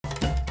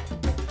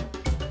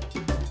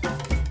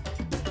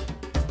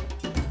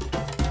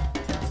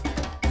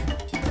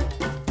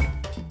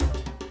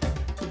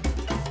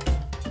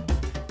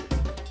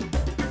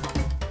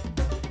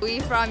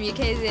We're from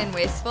UKZN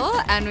Westville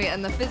and we're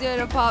in the physio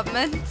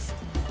department.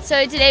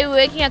 So today we're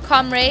working at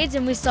Comrades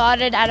and we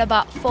started at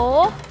about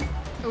 4.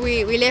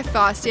 We left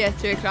fast here at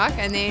 3 o'clock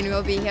and then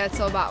we'll be here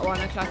till about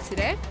 1 o'clock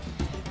today.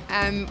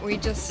 We're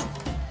just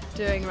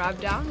doing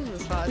rub downs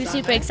as far as we're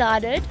super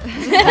excited.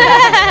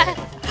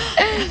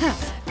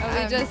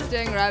 We're just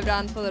doing rub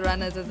downs for the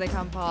runners as they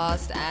come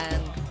past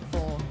and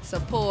for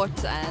support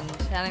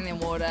and handing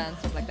them water and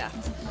stuff like that.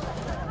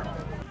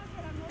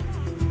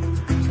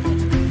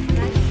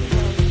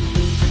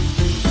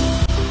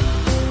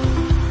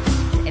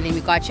 And then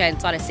we got here and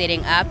started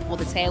setting up all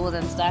the tables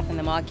and stuff and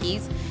the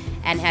marquees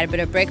and had a bit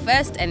of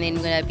breakfast, and then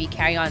we're going to be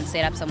carrying on and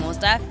set up some more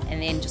stuff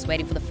and then just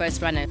waiting for the first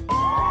runner.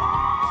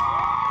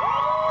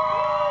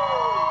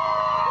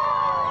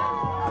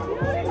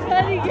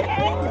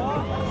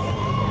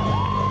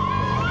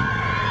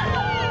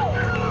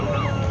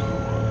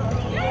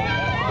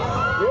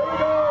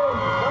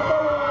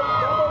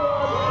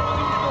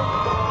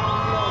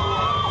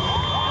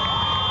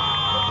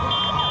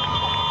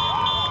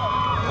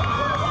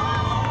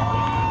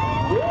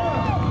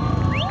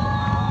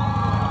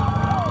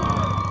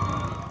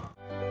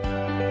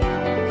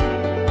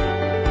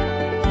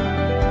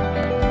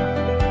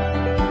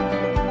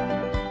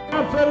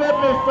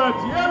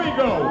 Here we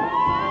go.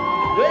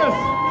 Yes.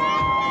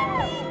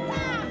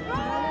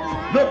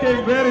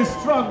 Looking very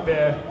strong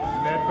there,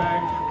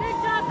 Nedbank. Good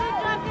job, good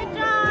job, good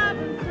job.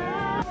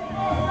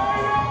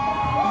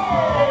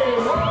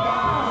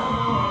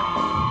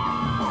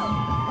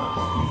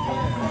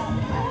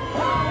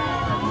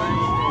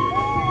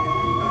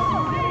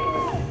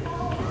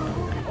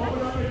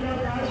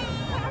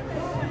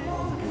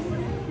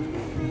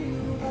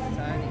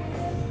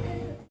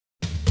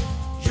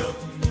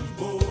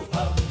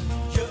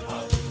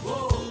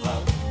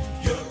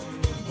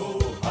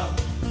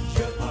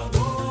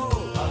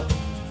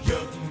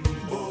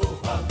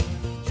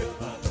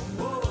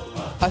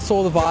 I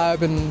saw the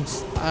vibe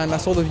and I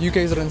saw the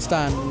UKZN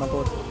stand and I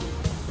thought,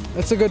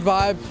 it's a good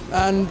vibe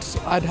and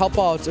I'd help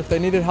out. If they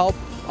needed help,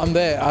 I'm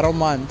there, I don't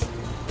mind.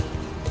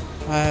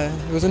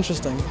 It was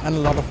interesting and a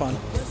lot of fun.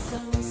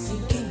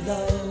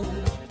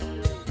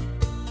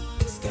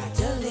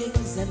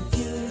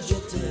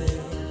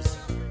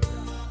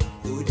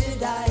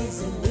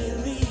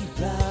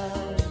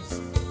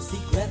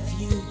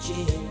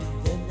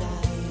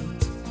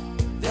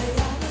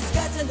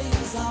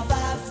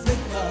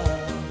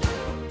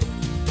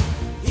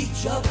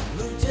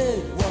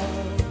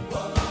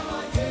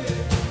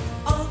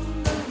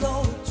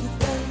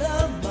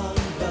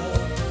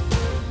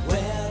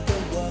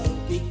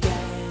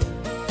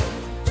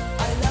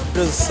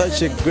 It was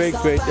such a great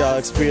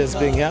experience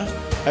being here.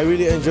 I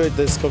really enjoyed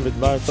this Comrades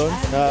Marathon.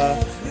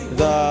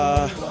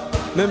 The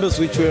members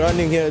which were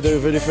running here, they were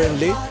very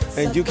friendly,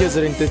 and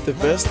UKZN did the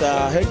best.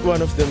 I heard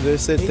one of them, they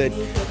said that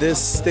this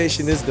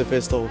station is the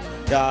best. So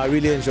yeah, I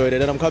really enjoyed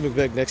it and I'm coming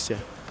back next year.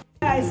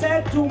 I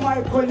said to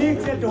my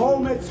colleagues at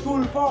home at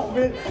school,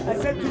 Falkville, I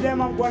said to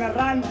them I'm going to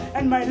run,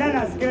 and my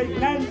learners, grade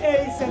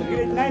 9As and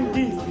grade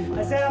 9Ds,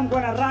 I said I'm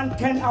going to run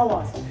 10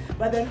 hours.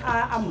 But then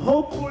I'm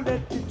hopeful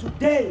that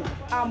today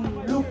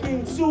I'm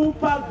looking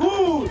super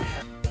good.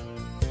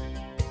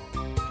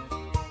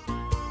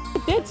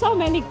 Did so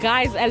many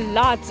guys a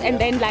lot, and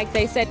then like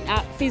they said,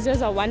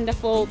 physios are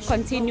wonderful,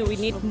 continue, we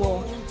need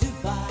more.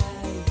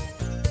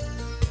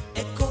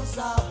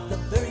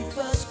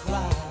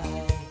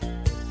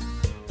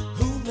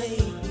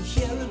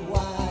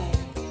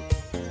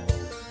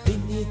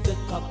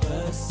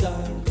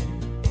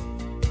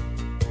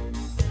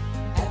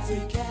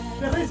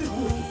 The race is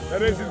good. The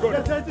race is good.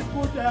 The race is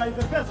good. He's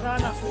the best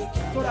runner,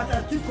 so that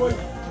I keep going.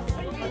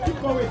 I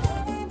keep going.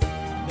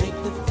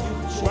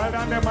 Well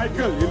done there,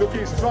 Michael. You're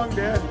looking strong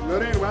there.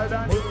 Lorraine, well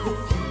done.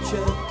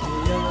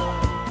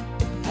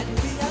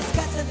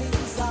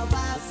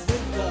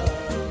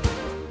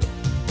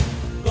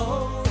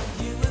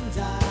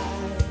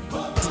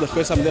 This is the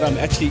first time that I'm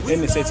actually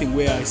in a setting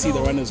where I see the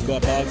runners go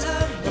about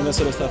and that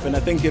sort of stuff, and I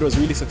think it was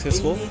really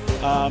successful.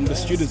 The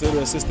students that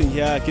were assisting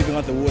here, giving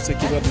out the water,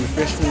 giving out the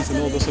refreshments and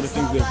all those sort of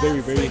things, they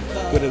were very, very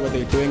good at what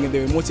they were doing, and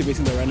they were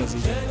motivating the runners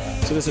even.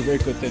 So that's a very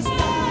good thing.